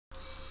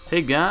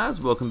Hey guys,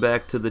 welcome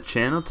back to the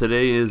channel.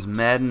 Today is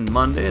Madden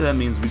Monday. That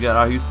means we got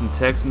our Houston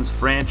Texans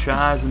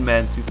franchise in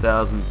Madden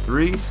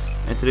 2003.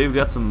 And today we've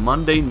got some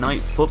Monday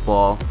Night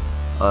Football.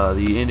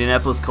 The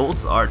Indianapolis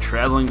Colts are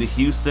traveling to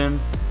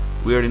Houston.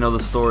 We already know the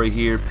story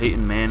here.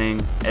 Peyton Manning,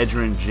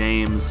 Edgerrin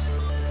James,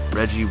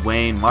 Reggie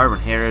Wayne, Marvin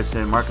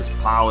Harrison, Marcus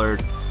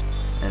Pollard,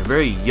 and a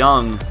very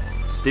young,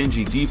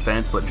 stingy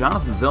defense. But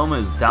Jonathan Vilma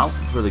is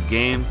doubtful for the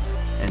game,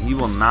 and he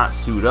will not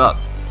suit up.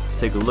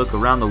 Take a look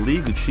around the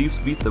league. The Chiefs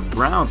beat the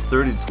Browns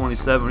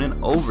 30-27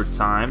 in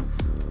overtime.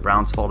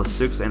 Browns fall to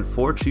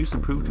 6-4. Chiefs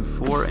improve to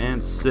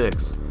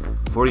 4-6.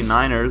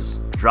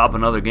 49ers drop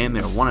another game. They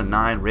are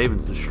 1-9.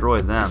 Ravens destroy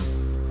them.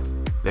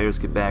 Bears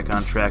get back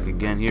on track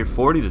again here.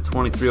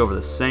 40-23 over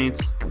the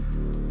Saints.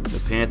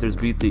 The Panthers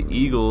beat the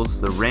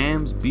Eagles. The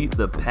Rams beat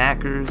the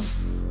Packers.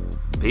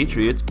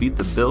 Patriots beat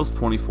the Bills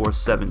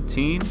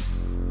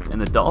 24-17. And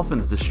the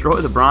Dolphins destroy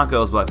the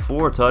Broncos by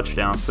 4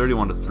 touchdowns,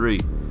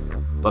 31-3.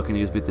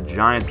 Buccaneers beat the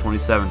Giants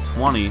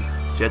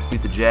 27-20. Jets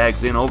beat the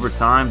Jags in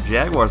overtime.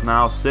 Jaguars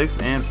now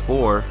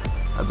 6-4.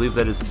 I believe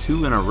that is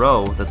 2 in a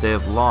row that they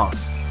have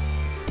lost.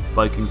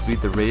 Vikings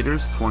beat the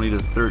Raiders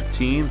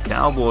 20-13.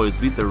 Cowboys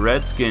beat the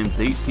Redskins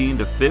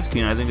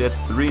 18-15. I think that's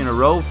 3 in a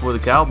row for the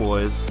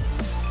Cowboys.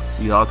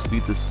 Seahawks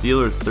beat the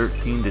Steelers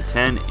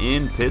 13-10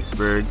 in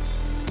Pittsburgh.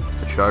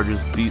 The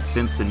Chargers beat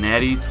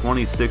Cincinnati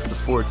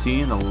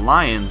 26-14. The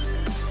Lions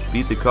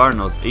beat the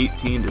Cardinals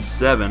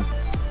 18-7.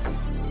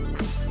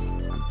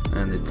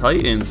 And the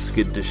Titans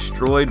get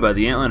destroyed by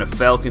the Atlanta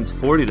Falcons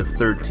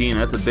 40-13.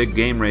 That's a big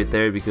game right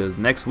there because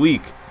next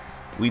week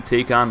we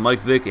take on Mike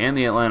Vick and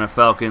the Atlanta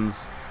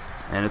Falcons.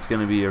 And it's going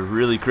to be a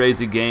really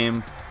crazy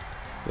game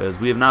because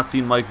we have not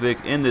seen Mike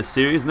Vick in this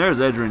series. And there's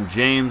Edgerrin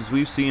James.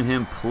 We've seen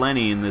him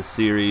plenty in this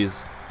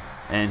series.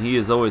 And he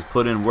has always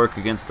put in work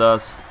against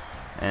us.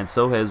 And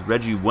so has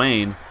Reggie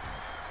Wayne.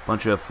 A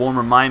bunch of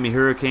former Miami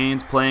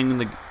Hurricanes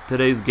playing in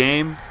today's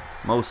game.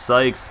 Mo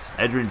Sykes,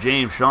 Edgerrin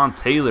James, Sean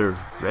Taylor,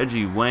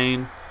 Reggie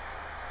Wayne,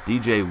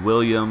 DJ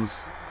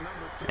Williams,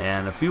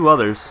 and a few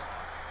others.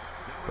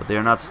 But they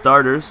are not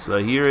starters.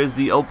 Here is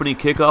the opening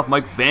kickoff.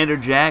 Mike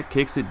Vanderjagt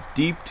kicks it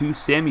deep to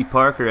Sammy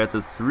Parker at the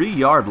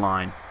 3-yard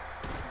line.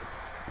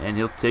 And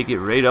he'll take it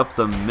right up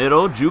the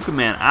middle.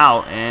 Jukeman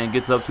out and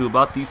gets up to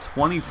about the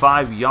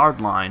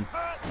 25-yard line.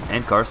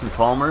 And Carson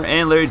Palmer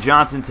and Larry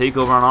Johnson take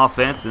over on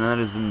offense. And that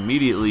is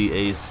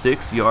immediately a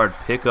 6-yard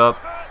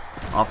pickup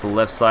off the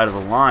left side of the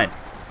line.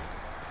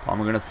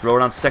 Palmer going to throw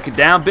it on second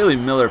down. Billy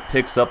Miller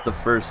picks up the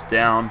first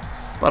down.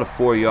 About a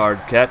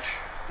 4-yard catch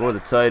for the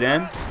tight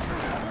end.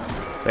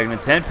 2nd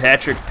and 10.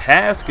 Patrick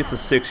Pass gets a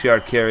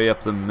 6-yard carry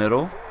up the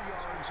middle.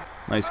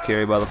 Nice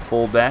carry by the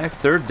fullback.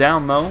 3rd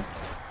down though.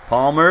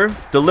 Palmer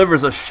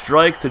delivers a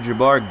strike to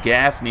Jabbar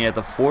Gaffney at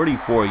the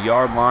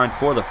 44-yard line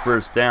for the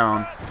first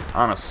down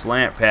on a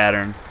slant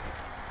pattern.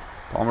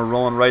 Palmer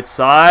rolling right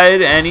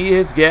side, and he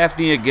hits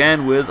Gaffney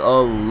again with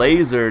a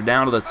laser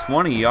down to the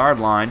 20-yard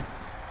line.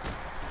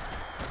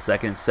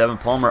 2nd and 7.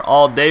 Palmer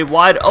all day.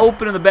 Wide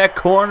open in the back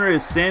corner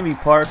is Sammy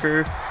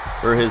Parker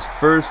for his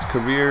first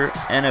career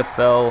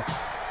NFL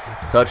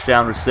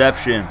touchdown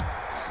reception.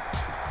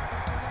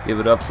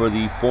 Give it up for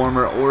the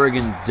former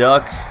Oregon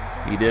Duck.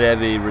 He did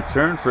have a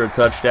return for a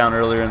touchdown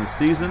earlier in the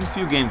season, a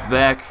few games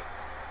back,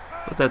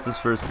 but that's his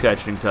first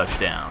catching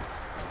touchdown.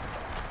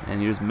 And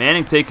here's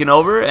Manning taking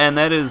over, and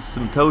that is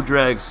some toe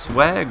drag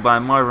swag by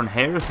Marvin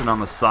Harrison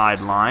on the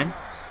sideline.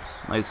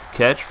 Nice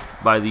catch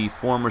by the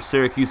former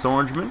Syracuse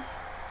Orangeman.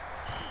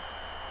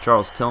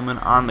 Charles Tillman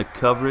on the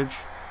coverage.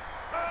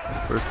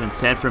 1st and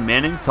 10 for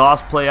Manning.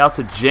 Toss play out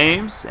to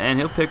James, and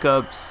he'll pick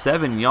up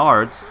 7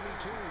 yards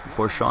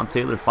before Sean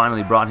Taylor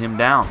finally brought him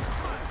down.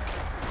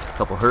 A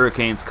couple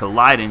Hurricanes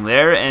colliding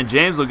there, and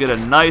James will get a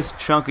nice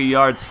chunk of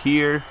yards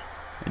here.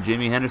 And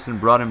Jamie Henderson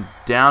brought him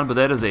down, but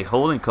that is a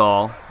holding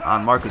call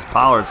on Marcus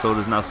Pollard, so it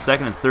is now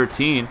 2nd and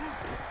 13.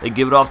 They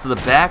give it off to the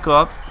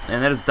backup,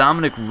 and that is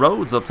Dominic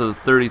Rhodes up to the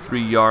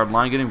 33-yard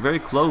line, getting very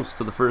close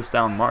to the first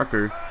down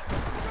marker.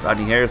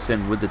 Rodney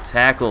Harrison with the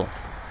tackle.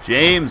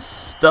 James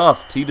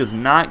stuffed. He does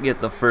not get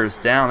the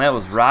first down. That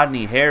was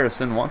Rodney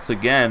Harrison once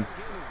again.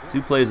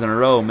 2 plays in a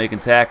row making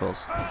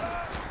tackles.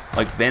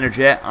 Mike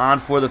Vanderjagt on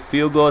for the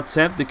field goal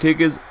attempt. The kick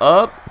is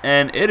up,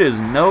 and it is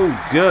no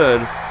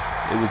good.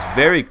 It was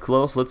very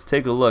close. Let's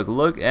take a look.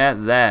 Look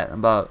at that.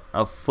 About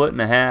a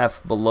 1.5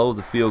 feet below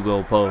the field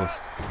goal post.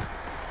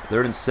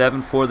 3rd and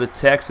 7 for the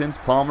Texans.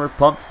 Palmer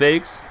pump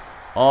fakes.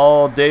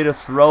 All day to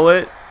throw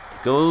it.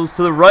 Goes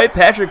to the right.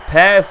 Patrick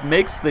Pass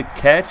makes the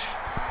catch.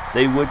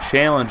 They would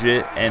challenge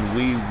it, and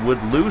we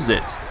would lose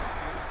it.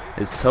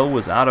 His toe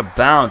was out of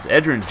bounds.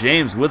 Edgerrin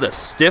James with a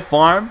stiff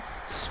arm.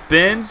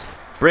 Spins.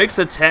 Breaks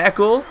a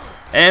tackle.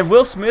 And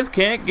Will Smith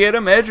can't get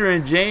him.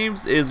 Edgerrin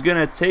James is going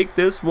to take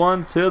this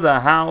one to the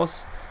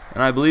house.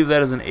 And I believe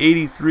that is an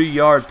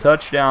 83-yard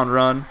touchdown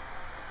run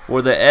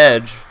for the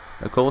Edge.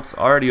 The Colts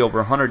already over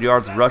 100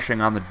 yards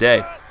rushing on the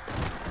day.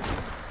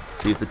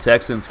 See if the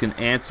Texans can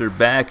answer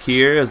back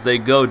here as they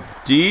go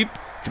deep.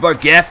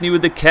 Jabbar Gaffney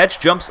with the catch.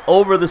 Jumps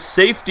over the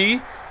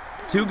safety.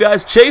 Two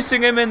guys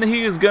chasing him, and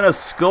he is going to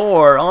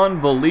score.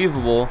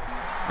 Unbelievable.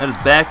 That is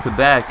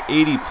back-to-back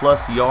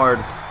 80-plus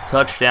yard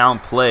touchdown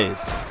plays.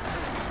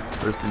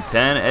 1st and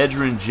 10,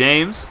 Edgerrin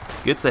James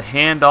gets a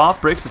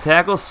handoff, breaks the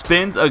tackle,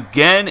 spins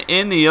again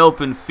in the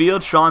open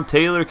field. Sean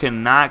Taylor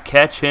cannot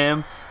catch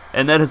him,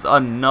 and that is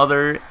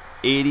another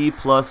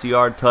 80-plus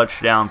yard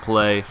touchdown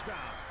play.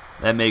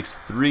 That makes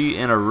 3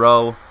 in a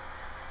row.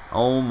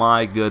 Oh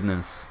my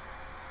goodness.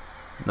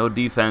 No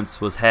defense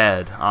was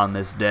had on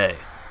this day.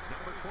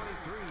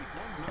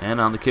 And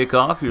on the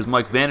kickoff, here's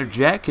Mike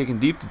Vanderjagt kicking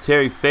deep to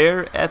Terry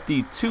Fair at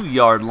the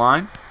 2-yard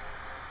line.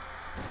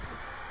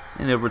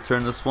 And he'll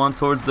return this one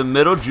towards the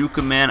middle. Juke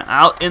a man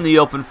out in the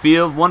open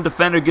field. One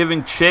defender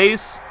giving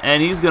chase,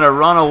 and he's going to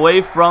run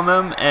away from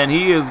him, and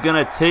he is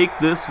going to take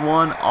this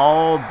one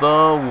all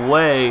the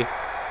way.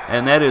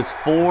 And that is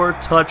 4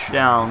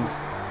 touchdowns,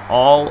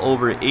 all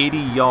over 80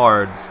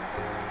 yards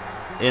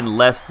in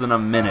less than a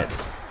minute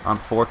on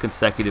 4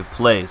 consecutive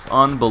plays.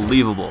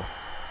 Unbelievable.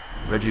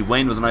 Reggie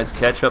Wayne with a nice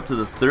catch up to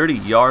the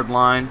 30-yard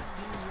line.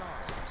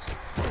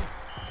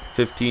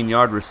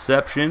 15-yard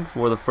reception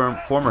for the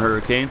former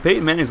Hurricane.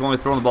 Peyton Manning's only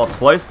thrown the ball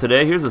twice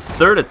today. Here's his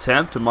 3rd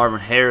attempt to Marvin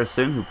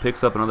Harrison, who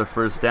picks up another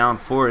 1st down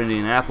for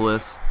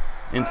Indianapolis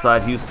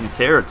inside Houston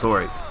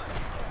territory.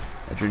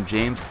 Edgerrin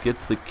James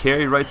gets the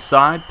carry right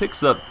side,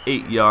 picks up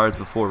 8 yards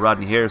before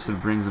Rodney Harrison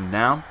brings him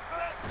down.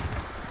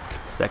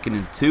 2nd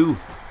and 2.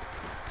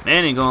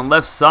 Manning going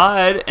left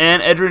side,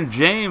 and Edgerrin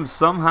James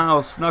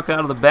somehow snuck out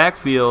of the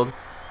backfield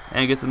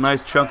and gets a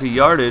nice chunk of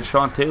yardage.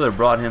 Sean Taylor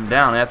brought him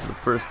down after the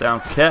 1st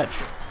down catch.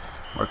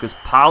 Marcus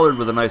Pollard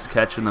with a nice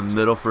catch in the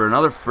middle for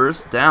another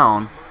 1st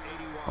down.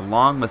 A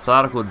long,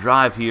 methodical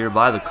drive here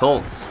by the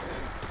Colts.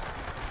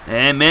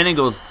 And Manning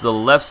goes to the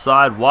left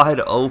side. Wide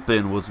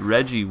open was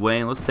Reggie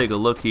Wayne. Let's take a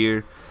look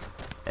here.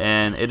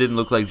 And it didn't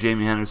look like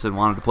Jamie Henderson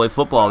wanted to play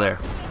football there.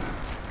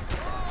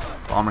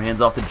 Palmer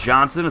hands off to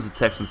Johnson as the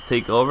Texans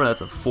take over.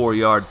 That's a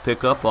 4-yard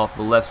pickup off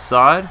the left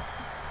side.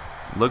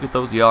 Look at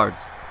those yards.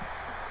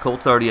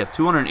 Colts already have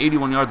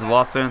 281 yards of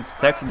offense.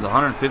 Texans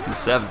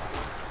 157.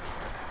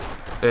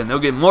 And they'll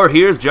get more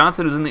here as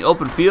Johnson is in the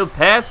open field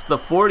past the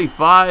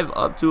 45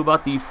 up to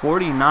about the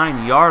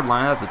 49-yard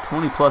line. That's a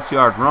 20-plus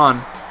yard run.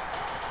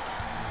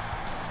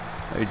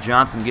 Larry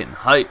Johnson getting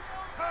hype.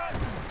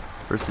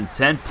 1st and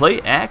 10, play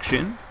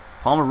action.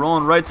 Palmer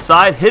rolling right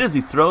side, hit as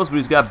he throws, but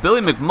he's got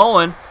Billy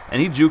McMullen,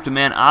 and he juked a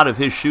man out of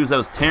his shoes. That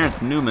was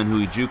Terrence Newman who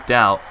he juked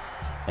out,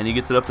 and he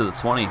gets it up to the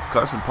 20.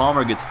 Carson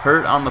Palmer gets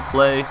hurt on the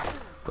play,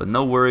 but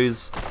no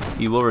worries.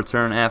 He will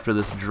return after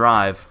this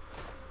drive.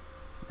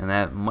 And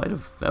that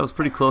was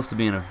pretty close to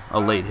being a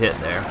late hit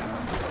there.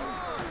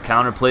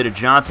 Counter play to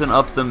Johnson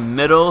up the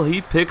middle.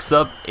 He picks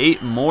up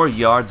 8 more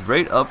yards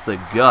right up the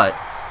gut.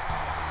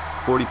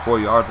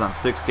 44 yards on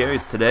 6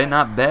 carries today,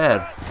 not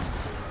bad.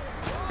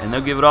 And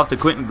they'll give it off to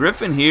Quentin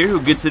Griffin here, who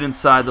gets it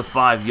inside the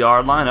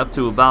 5-yard line up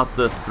to about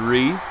the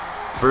 3.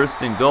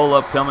 1st and goal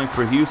upcoming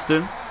for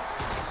Houston.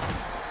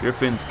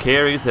 Griffin's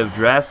carries have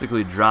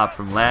drastically dropped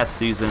from last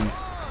season,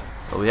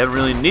 but we haven't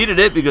really needed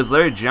it because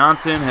Larry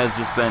Johnson has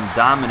just been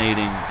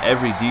dominating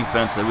every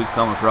defense that we've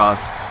come across,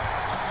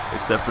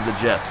 except for the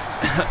Jets.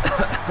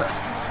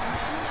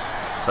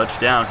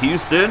 Touchdown,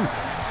 Houston.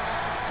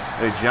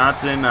 Larry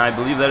Johnson, I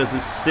believe that is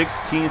his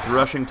 16th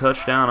rushing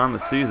touchdown on the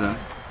season.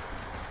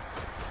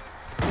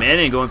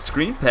 Manning going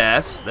screen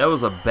pass. That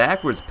was a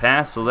backwards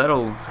pass, so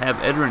that'll have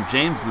Edgerrin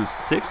James lose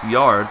 6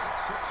 yards.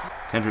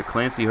 Kendrick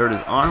Clancy hurt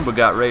his arm but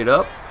got right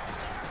up.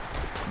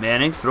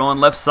 Manning throwing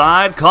left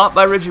side, caught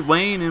by Reggie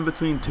Wayne in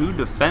between 2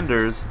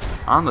 defenders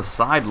on the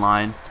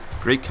sideline.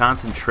 Great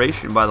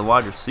concentration by the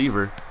wide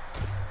receiver.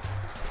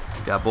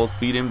 Got both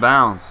feet in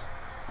bounds.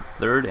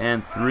 3rd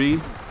and 3.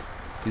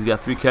 He's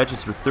got 3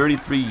 catches for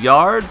 33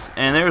 yards.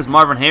 And there's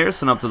Marvin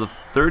Harrison up to the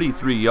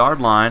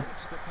 33-yard line.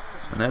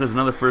 And that is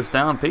another 1st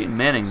down. Peyton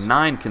Manning,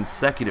 9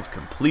 consecutive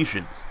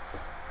completions.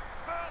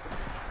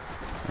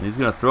 And he's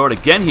going to throw it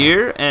again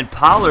here. And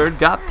Pollard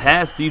got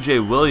past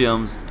DJ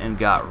Williams and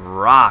got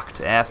rocked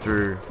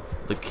after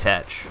the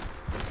catch.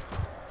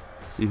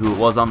 Let's see who it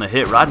was on the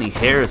hit. Rodney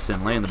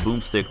Harrison laying the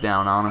boomstick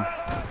down on him.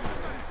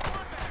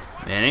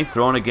 Manning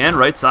throwing again.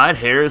 Right side.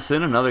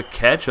 Harrison, another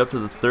catch up to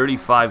the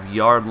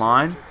 35-yard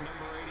line.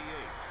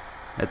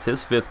 That's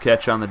his 5th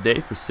catch on the day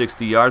for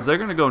 60 yards. They're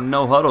going to go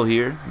no huddle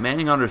here.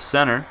 Manning under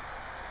center.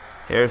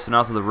 Harrison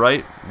out to the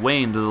right.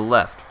 Wayne to the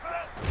left.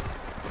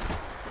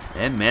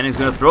 And Manning's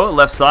going to throw it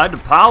left side to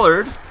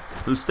Pollard,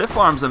 who stiff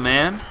arms a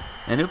man,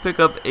 and he'll pick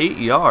up 8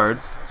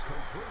 yards.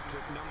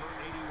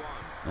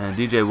 And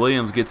DJ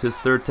Williams gets his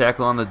 3rd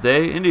tackle on the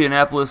day.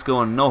 Indianapolis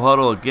going no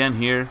huddle again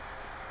here.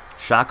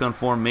 Shotgun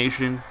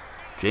formation.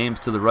 James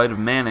to the right of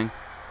Manning.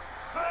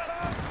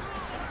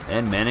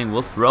 And Manning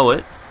will throw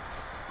it.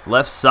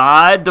 Left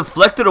side,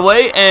 deflected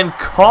away and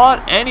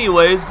caught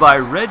anyways by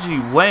Reggie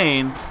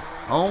Wayne.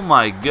 Oh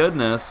my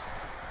goodness.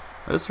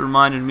 This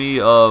reminded me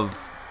of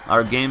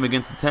our game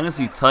against the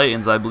Tennessee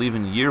Titans, I believe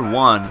in year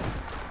 1.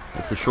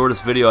 It's the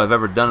shortest video I've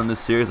ever done in this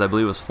series. I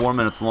believe it was 4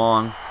 minutes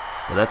long.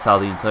 But that's how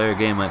the entire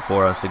game went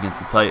for us against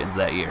the Titans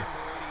that year.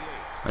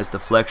 Nice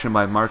deflection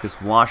by Marcus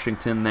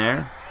Washington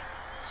there.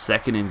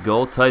 2nd and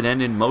goal. Tight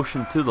end in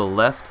motion to the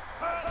left.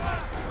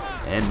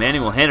 And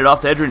Manning will hand it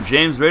off to Edgerrin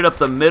James right up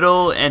the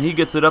middle, and he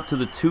gets it up to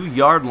the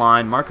 2-yard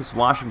line. Marcus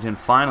Washington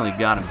finally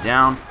got him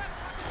down.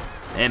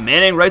 And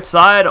Manning right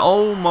side,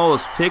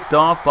 almost picked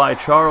off by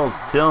Charles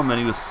Tillman.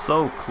 He was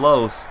so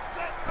close,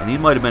 and he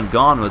might have been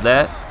gone with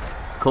that.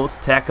 Colts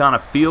tack on a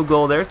field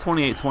goal there.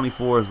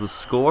 28-24 is the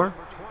score,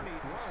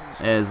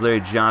 as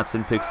Larry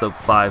Johnson picks up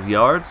 5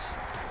 yards.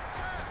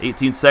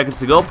 18 seconds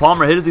to go.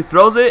 Palmer hit as he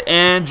throws it,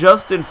 and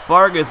Justin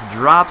Fargas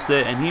drops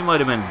it, and he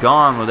might have been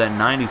gone with that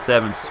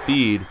 97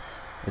 speed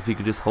if he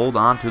could just hold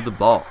on to the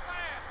ball.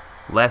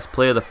 Last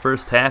play of the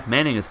first half,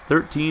 Manning is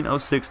 13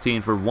 of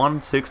 16 for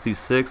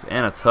 166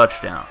 and a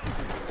touchdown.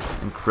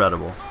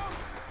 Incredible.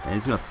 And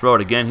he's going to throw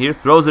it again here.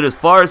 Throws it as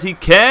far as he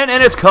can,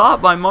 and it's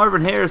caught by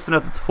Marvin Harrison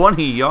at the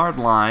 20-yard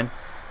line.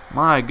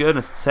 My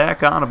goodness,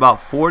 tack on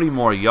about 40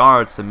 more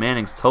yards to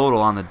Manning's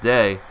total on the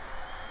day.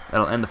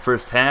 That'll end the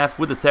first half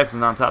with the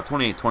Texans on top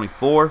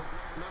 28-24.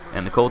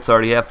 And the Colts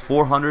already have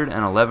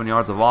 411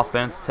 yards of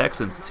offense.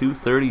 Texans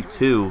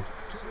 232.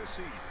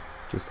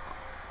 Just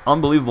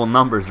unbelievable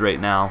numbers right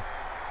now.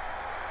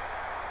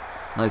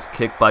 Nice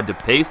kick by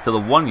DePace to the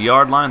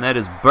 1-yard line. That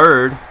is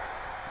Bird.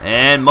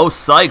 And Mo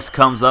Sykes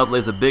comes up,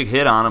 lays a big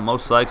hit on him. Mo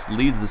Sykes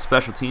leads the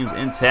special teams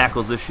in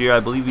tackles this year. I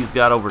believe he's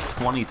got over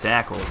 20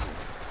 tackles.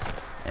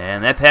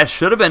 And that pass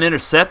should have been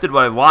intercepted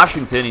by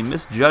Washington. He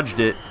misjudged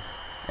it.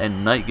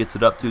 And Knight gets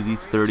it up to the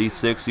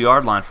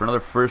 36-yard line for another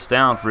first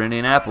down for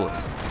Indianapolis.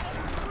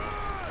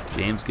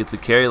 James gets a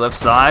carry left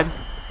side,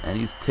 and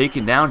he's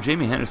taken down.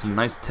 Jamie Henderson,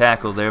 nice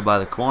tackle there by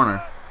the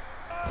corner.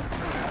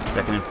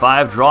 2nd and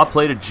 5, draw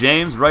play to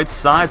James, right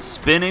side,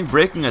 spinning,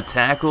 breaking a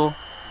tackle,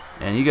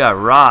 and he got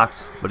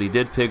rocked, but he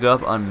did pick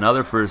up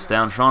another first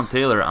down. Sean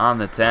Taylor on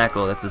the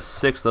tackle. That's his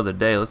 6th of the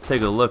day. Let's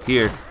take a look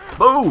here.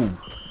 Boom!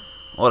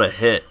 What a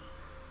hit.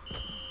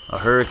 A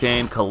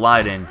hurricane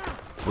colliding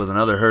with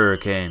another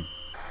hurricane.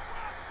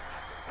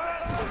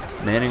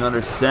 Manning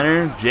under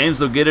center.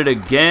 James will get it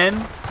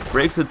again.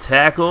 Breaks a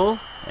tackle,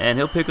 and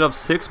he'll pick up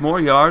 6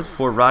 more yards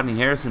before Rodney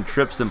Harrison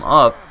trips him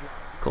up.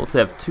 Colts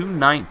have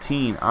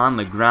 219 on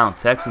the ground.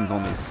 Texans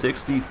only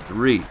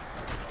 63.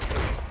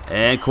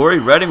 And Corey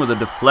Redding with a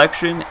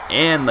deflection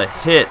and the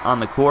hit on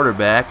the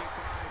quarterback.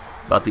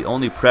 About the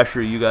only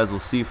pressure you guys will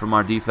see from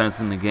our defense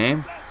in the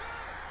game.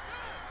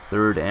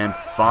 3rd and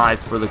 5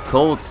 for the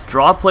Colts.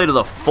 Draw play to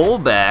the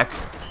fullback.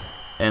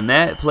 And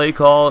that play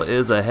call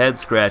is a head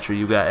scratcher.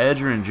 You got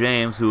Edgerrin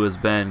James, who has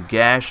been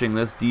gashing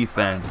this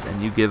defense, and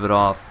you give it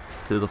off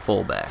to the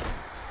fullback.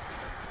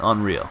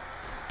 Unreal.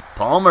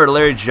 Palmer to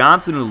Larry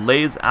Johnson, who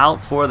lays out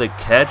for the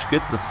catch,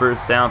 gets the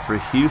first down for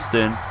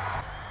Houston.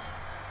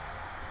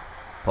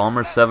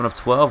 Palmer 7 of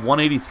 12,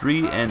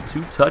 183 and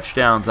 2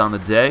 touchdowns on the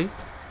day.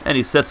 And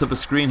he sets up a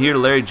screen here to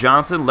Larry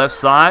Johnson, left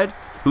side,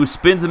 who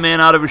spins a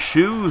man out of his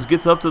shoes,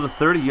 gets up to the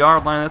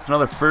 30-yard line. That's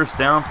another first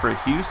down for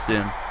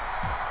Houston.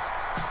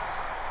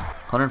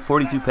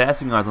 142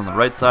 passing yards on the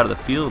right side of the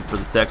field for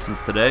the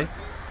Texans today.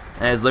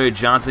 As Larry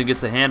Johnson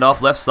gets a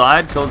handoff left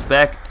side, goes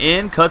back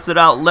in, cuts it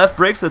out left,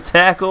 breaks a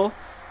tackle.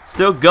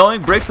 Still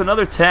going, breaks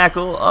another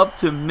tackle up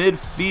to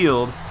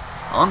midfield.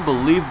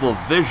 Unbelievable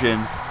vision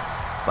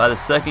by the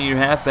 2nd-year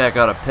halfback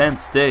out of Penn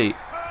State.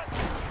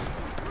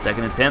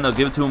 2nd and 10, they'll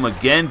give it to him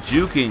again,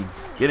 juking,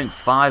 getting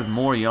 5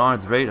 more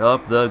yards right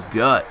up the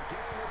gut.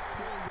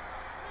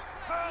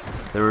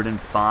 3rd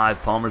and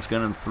 5, Palmer's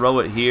going to throw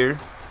it here.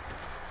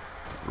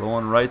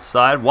 Rolling right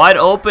side, wide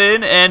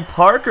open, and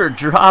Parker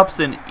drops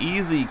an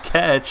easy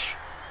catch,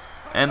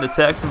 and the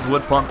Texans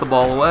would punt the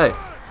ball away.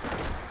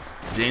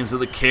 James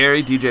with a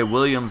carry, DJ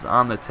Williams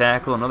on the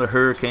tackle, another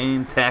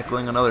hurricane,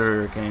 tackling another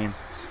hurricane.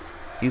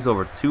 He's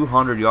over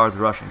 200 yards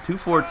rushing,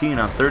 214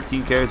 on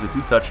 13 carries with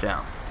 2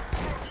 touchdowns.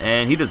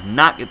 And he does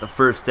not get the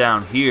first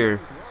down here.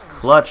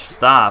 Clutch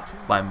stop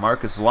by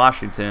Marcus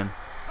Washington.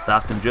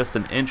 Stopped him just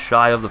an inch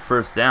shy of the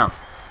first down.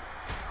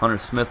 Hunter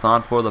Smith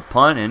on for the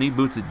punt, and he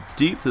boots it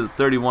deep to the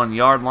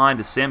 31-yard line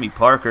to Sammy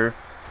Parker,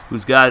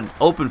 who's got an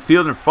open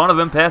field in front of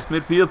him, past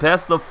midfield,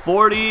 past the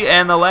 40,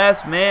 and the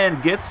last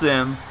man gets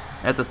him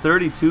at the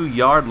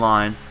 32-yard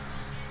line.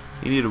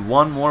 He needed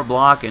one more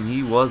block, and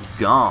he was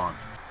gone.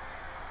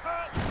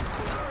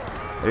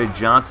 Larry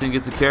Johnson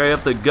gets a carry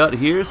up the gut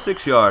here,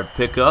 6-yard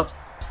pickup.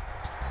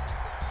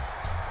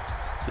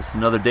 Just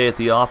another day at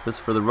the office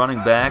for the running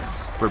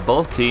backs for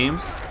both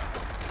teams.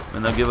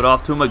 And they'll give it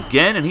off to him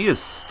again, and he is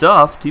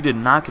stuffed. He did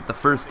not get the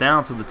first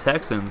down, so the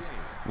Texans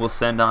will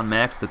send on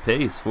Max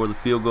DePace for the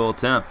field goal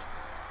attempt.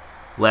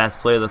 Last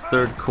play of the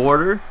 3rd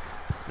quarter.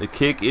 The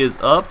kick is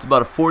up. It's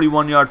about a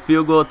 41-yard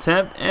field goal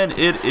attempt, and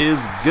it is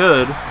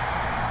good.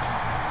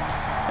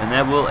 And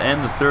that will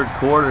end the 3rd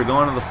quarter.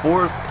 Going to the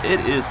 4th,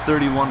 it is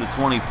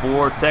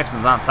 31-24.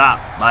 Texans on top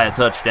by a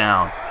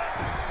touchdown.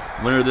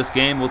 Winner of this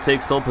game will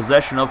take sole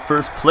possession of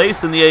first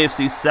place in the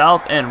AFC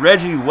South, and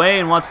Reggie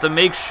Wayne wants to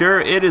make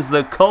sure it is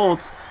the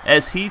Colts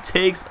as he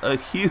takes a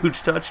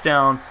huge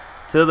touchdown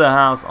to the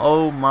house.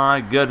 Oh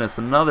my goodness,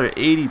 another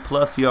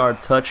 80-plus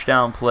yard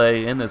touchdown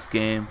play in this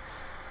game.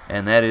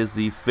 and that is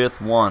the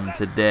 5th one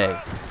today.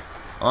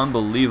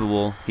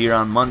 Unbelievable here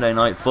on Monday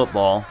Night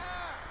Football.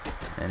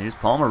 And here's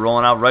Palmer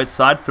rolling out right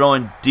side,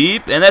 throwing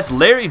deep, and that's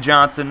Larry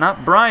Johnson,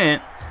 not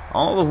Bryant,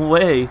 all the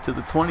way to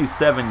the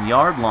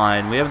 27-yard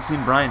line. We haven't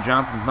seen Bryant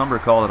Johnson's number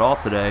called at all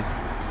today,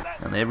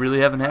 and they really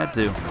haven't had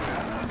to.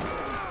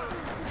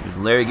 Here's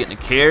Larry getting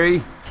a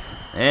carry,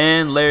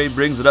 and Larry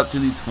brings it up to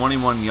the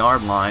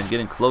 21-yard line,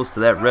 getting close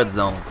to that red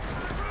zone.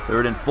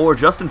 3rd and 4,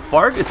 Justin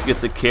Fargas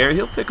gets a carry.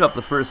 He'll pick up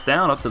the first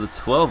down up to the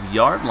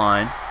 12-yard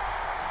line.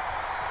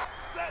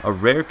 A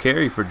rare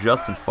carry for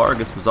Justin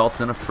Fargas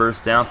results in a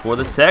first down for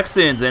the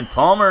Texans, and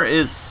Palmer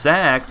is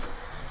sacked,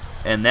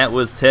 and that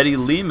was Teddy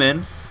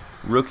Lehman,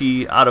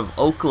 rookie out of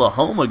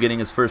Oklahoma, getting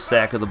his first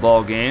sack of the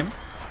ball game.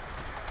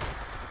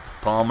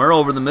 Palmer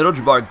over the middle,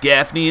 Jabbar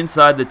Gaffney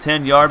inside the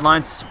 10-yard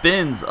line,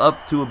 spins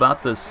up to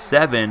about the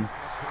 7,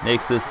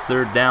 makes this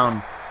 3rd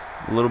down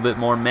a little bit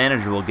more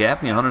manageable.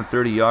 Gaffney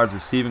 130 yards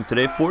receiving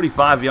today,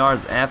 45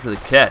 yards after the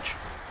catch.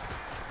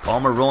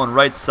 Palmer rolling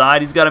right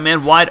side. He's got a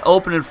man wide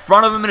open in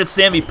front of him, and it's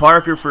Sammy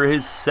Parker for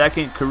his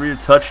 2nd career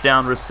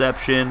touchdown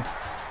reception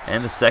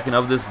and the 2nd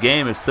of this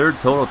game, his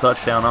 3rd total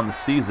touchdown on the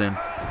season.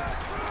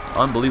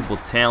 Unbelievable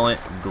talent.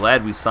 I'm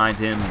glad we signed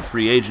him in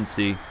free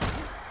agency.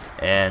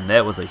 And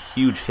that was a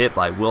huge hit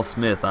by Will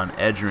Smith on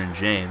Edgerrin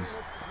James,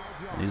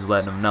 and he's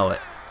letting him know it.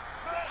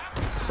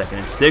 2nd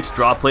and 6,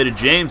 draw play to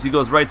James. He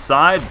goes right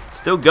side,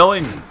 still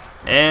going,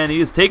 and he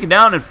is taken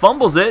down and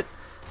fumbles it.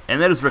 And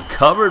that is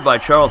recovered by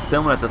Charles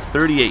Tillman at the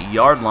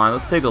 38-yard line.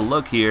 Let's take a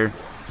look here.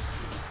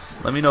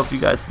 Let me know if you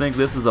guys think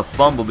this is a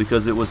fumble,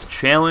 because it was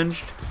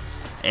challenged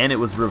and it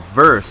was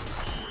reversed.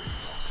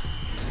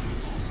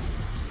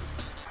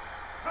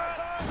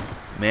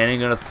 Manning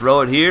going to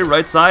throw it here,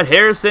 right side,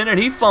 Harrison, and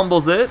he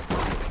fumbles it.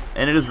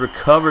 And it is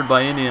recovered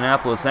by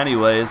Indianapolis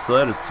anyways, so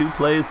that is 2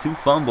 plays, 2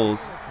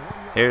 fumbles.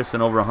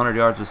 Harrison over 100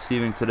 yards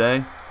receiving today,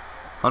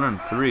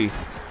 103.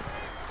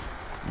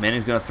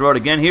 Manning's going to throw it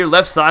again here.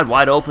 Left side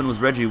wide open was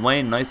Reggie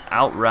Wayne. Nice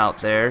out route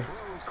there.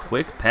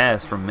 Quick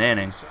pass from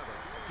Manning.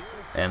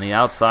 And the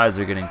outsides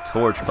are getting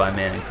torched by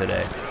Manning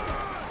today.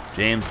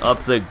 James up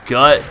the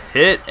gut,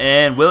 hit,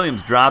 and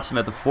Williams drops him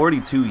at the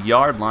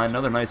 42-yard line.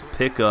 Another nice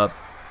pickup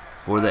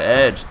for the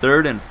edge.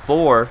 3rd and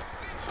 4.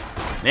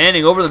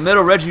 Manning over the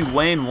middle. Reggie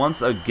Wayne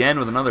once again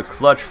with another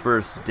clutch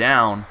first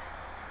down.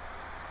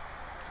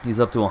 He's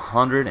up to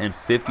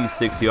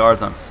 156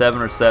 yards on 7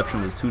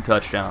 receptions with 2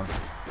 touchdowns.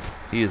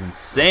 He is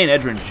insane.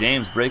 Edgerrin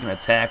James breaking a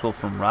tackle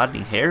from Rodney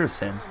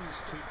Harrison.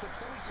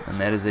 And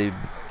that is a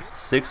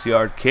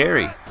 6-yard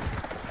carry.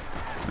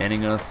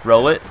 Manning going to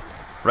throw it.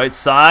 Right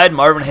side,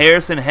 Marvin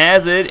Harrison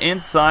has it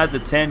inside the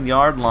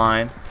 10-yard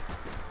line.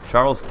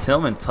 Charles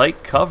Tillman,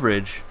 tight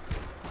coverage.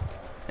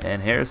 And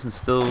Harrison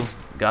still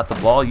got the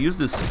ball. Used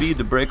his speed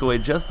to break away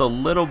just a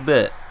little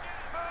bit.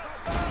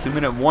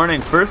 2-minute warning.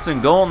 1st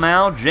and goal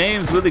now.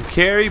 James with a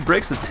carry.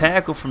 Breaks a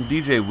tackle from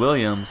DJ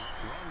Williams.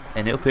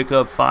 And he'll pick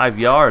up 5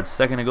 yards.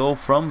 2nd and goal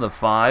from the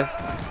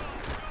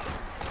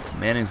 5.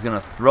 Manning's going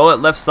to throw it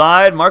left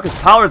side. Marcus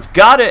Pollard's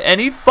got it,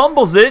 and he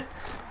fumbles it.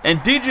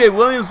 And DJ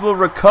Williams will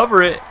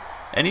recover it,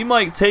 and he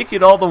might take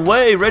it all the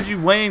way. Reggie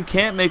Wayne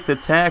can't make the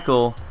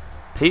tackle.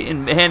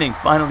 Peyton Manning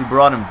finally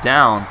brought him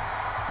down.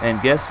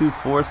 And guess who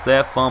forced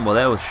that fumble?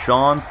 That was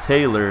Sean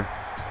Taylor.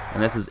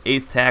 And that's his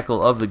 8th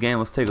tackle of the game.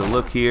 Let's take a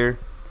look here.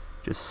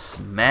 Just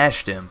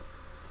smashed him.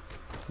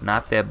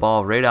 Knocked that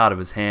ball right out of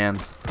his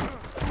hands.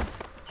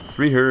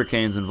 3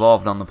 Hurricanes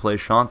involved on the play.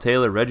 Sean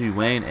Taylor, Reggie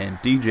Wayne, and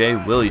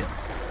DJ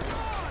Williams.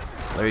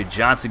 It's Larry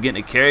Johnson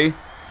getting a carry.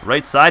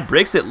 Right side,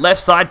 breaks it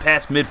left side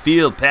past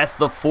midfield, past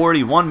the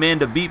 40. 1 man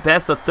to beat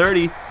past the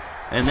 30.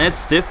 And that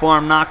stiff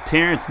arm knocked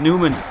Terrence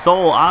Newman's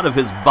soul out of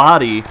his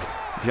body.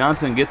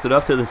 Johnson gets it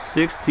up to the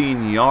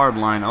 16-yard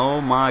line.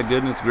 Oh my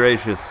goodness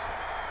gracious.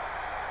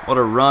 What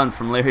a run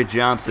from Larry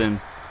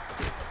Johnson.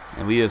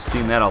 And we have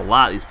seen that a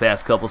lot these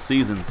past couple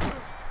seasons.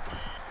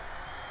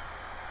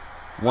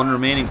 1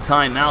 remaining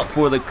timeout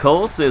for the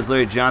Colts as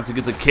Larry Johnson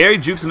gets a carry,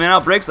 jukes a man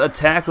out, breaks a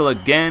tackle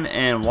again,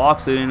 and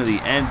walks it into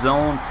the end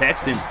zone.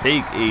 Texans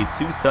take a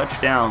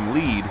 2-touchdown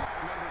lead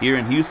here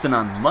in Houston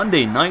on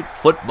Monday Night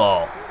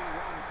Football.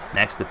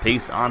 Max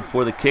DePace on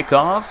for the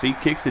kickoff. He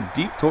kicks it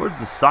deep towards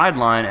the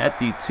sideline at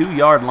the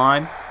 2-yard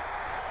line.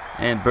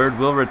 And Bird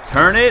will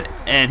return it,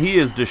 and he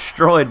is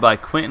destroyed by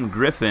Quentin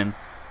Griffin,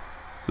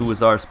 who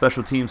was our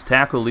special teams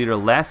tackle leader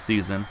last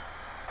season.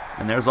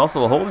 And there's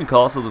also a holding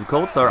call, so the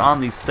Colts are on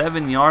the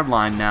 7-yard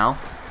line now.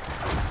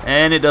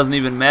 And it doesn't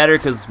even matter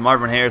because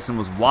Marvin Harrison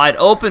was wide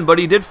open, but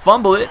he did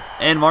fumble it,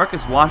 and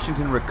Marcus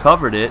Washington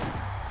recovered it.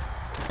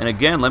 And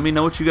again, let me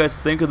know what you guys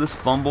think of this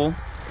fumble,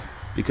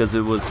 because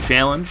it was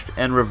challenged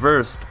and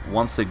reversed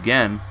once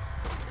again.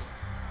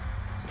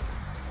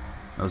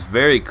 It was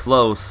very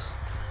close.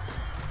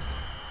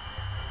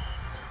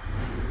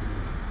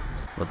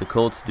 But the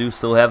Colts do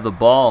still have the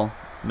ball.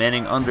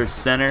 Manning under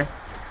center.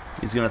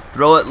 He's going to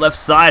throw it left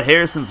side.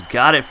 Harrison's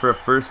got it for a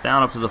first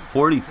down up to the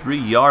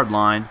 43-yard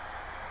line.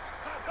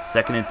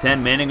 2nd and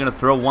 10. Manning going to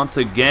throw once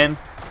again.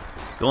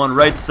 Going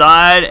right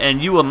side,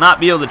 and you will not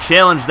be able to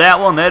challenge that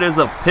one. That is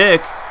a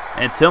pick.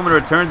 And Tillman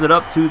returns it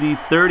up to the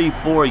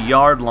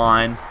 34-yard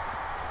line.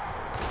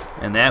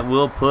 And that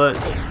will put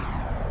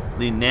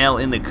the nail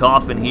in the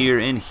coffin here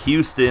in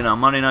Houston on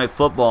Monday Night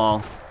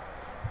Football.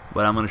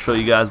 But I'm going to show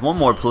you guys one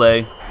more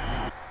play.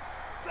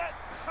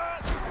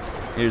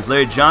 Here's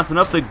Larry Johnson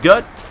up the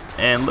gut.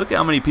 And look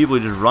how many people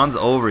he just runs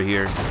over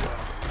here.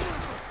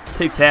 It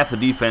takes half the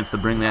defense to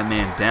bring that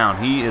man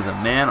down. He is a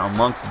man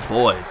amongst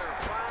boys.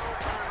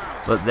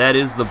 But that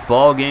is the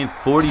ball game.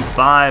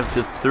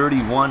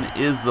 45-31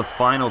 is the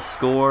final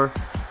score.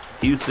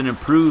 Houston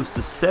improves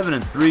to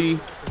 7-3.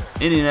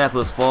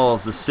 Indianapolis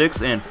falls to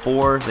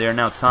 6-4. They are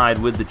now tied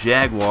with the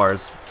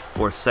Jaguars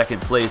for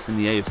second place in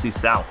the AFC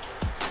South.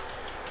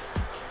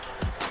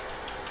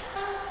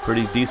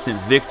 Pretty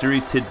decent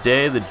victory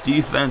today. The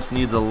defense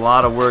needs a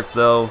lot of work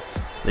though.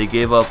 They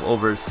gave up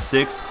over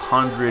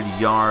 600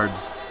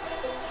 yards,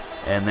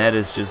 and that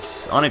is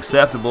just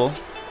unacceptable.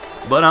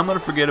 But I'm going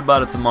to forget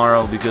about it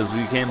tomorrow because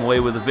we came away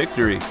with a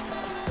victory.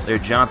 There,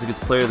 Johnson gets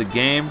player of the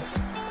game.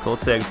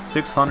 Colts had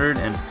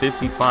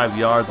 655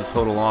 yards of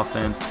total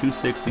offense,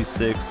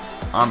 266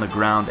 on the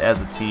ground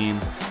as a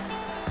team.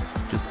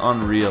 Just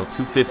unreal.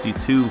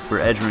 252 for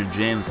Edgerrin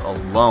James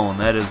alone.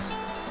 That is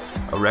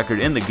a record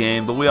in the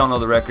game, but we all know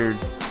the record,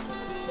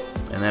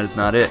 and that is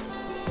not it.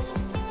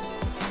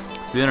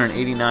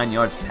 389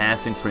 yards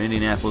passing for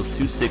Indianapolis,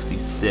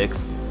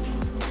 266.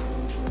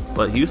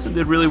 But Houston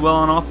did really well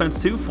on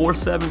offense too,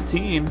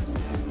 417.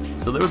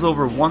 So there was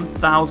over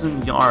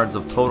 1,000 yards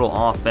of total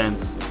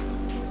offense.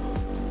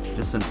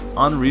 Just an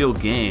unreal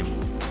game.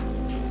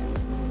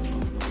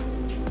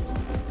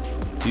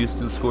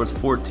 Houston scores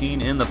 14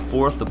 in the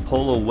fourth to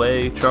pull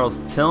away. Charles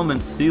Tillman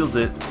seals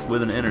it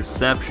with an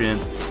interception.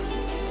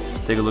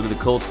 Take a look at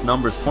the Colts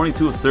numbers.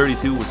 22 of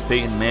 32 was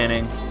Peyton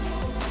Manning.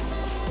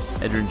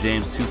 Edgerrin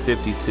James,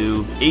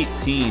 252.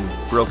 18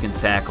 broken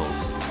tackles.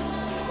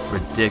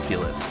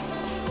 Ridiculous.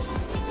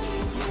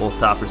 Both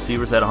top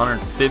receivers had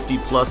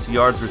 150-plus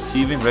yards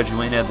receiving. Reggie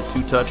Wayne had the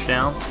 2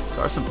 touchdowns.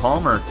 Carson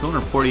Palmer,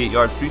 248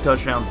 yards, 3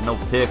 touchdowns, no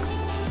picks.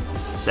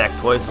 Sacked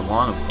twice, a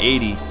long of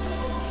 80.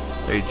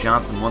 Larry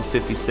Johnson,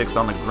 156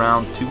 on the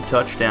ground, 2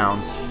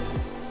 touchdowns.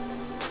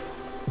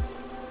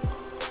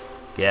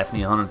 Gaffney,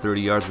 130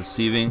 yards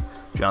receiving.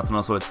 Johnson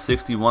also had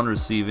 61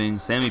 receiving.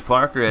 Sammy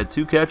Parker had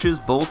 2 catches,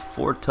 both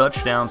for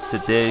touchdowns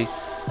today.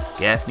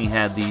 Gaffney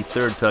had the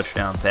 3rd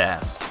touchdown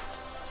pass.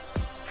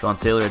 Sean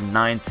Taylor had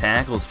 9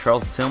 tackles.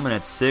 Charles Tillman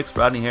had 6.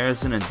 Rodney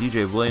Harrison and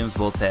DJ Williams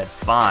both had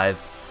 5.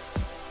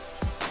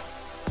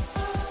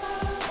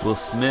 Will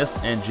Smith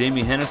and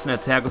Jamie Henderson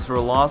had tackles for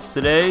a loss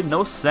today.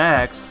 No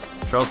sacks.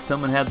 Charles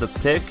Tillman had the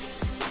pick.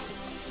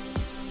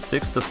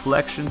 6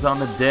 deflections on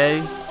the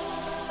day.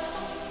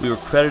 We were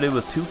credited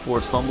with 2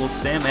 forced fumbles.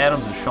 Sam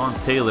Adams and Sean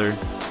Taylor.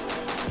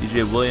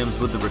 DJ Williams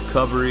with the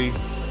recovery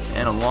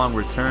and a long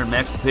return.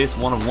 Max Pace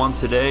 1 of 1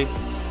 today.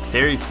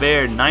 Terry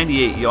Fair,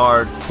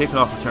 98-yard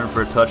kickoff return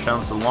for a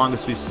touchdown. It's the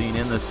longest we've seen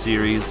in this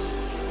series.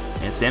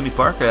 And Sammy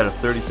Parker had a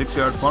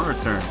 36-yard punt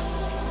return.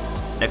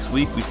 Next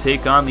week, we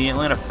take on the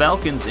Atlanta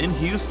Falcons in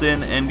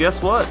Houston. And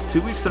guess what?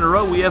 2 weeks in a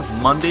row, we have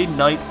Monday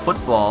Night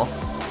Football.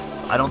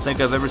 I don't think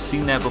I've ever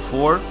seen that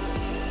before,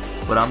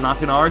 but I'm not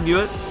going to argue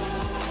it.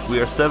 We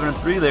are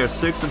 7-3. They are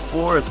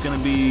 6-4. It's going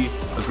to be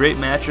a great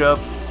matchup.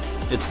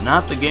 It's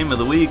not the game of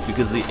the week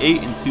because the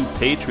 8-2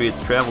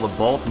 Patriots travel to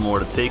Baltimore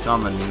to take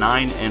on the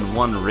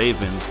 9-1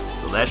 Ravens.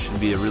 So that should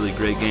be a really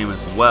great game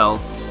as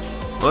well.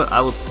 But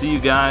I will see you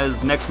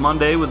guys next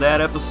Monday with that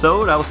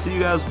episode. I will see you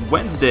guys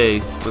Wednesday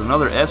with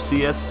another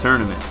FCS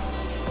tournament.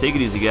 Take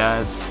it easy,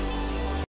 guys.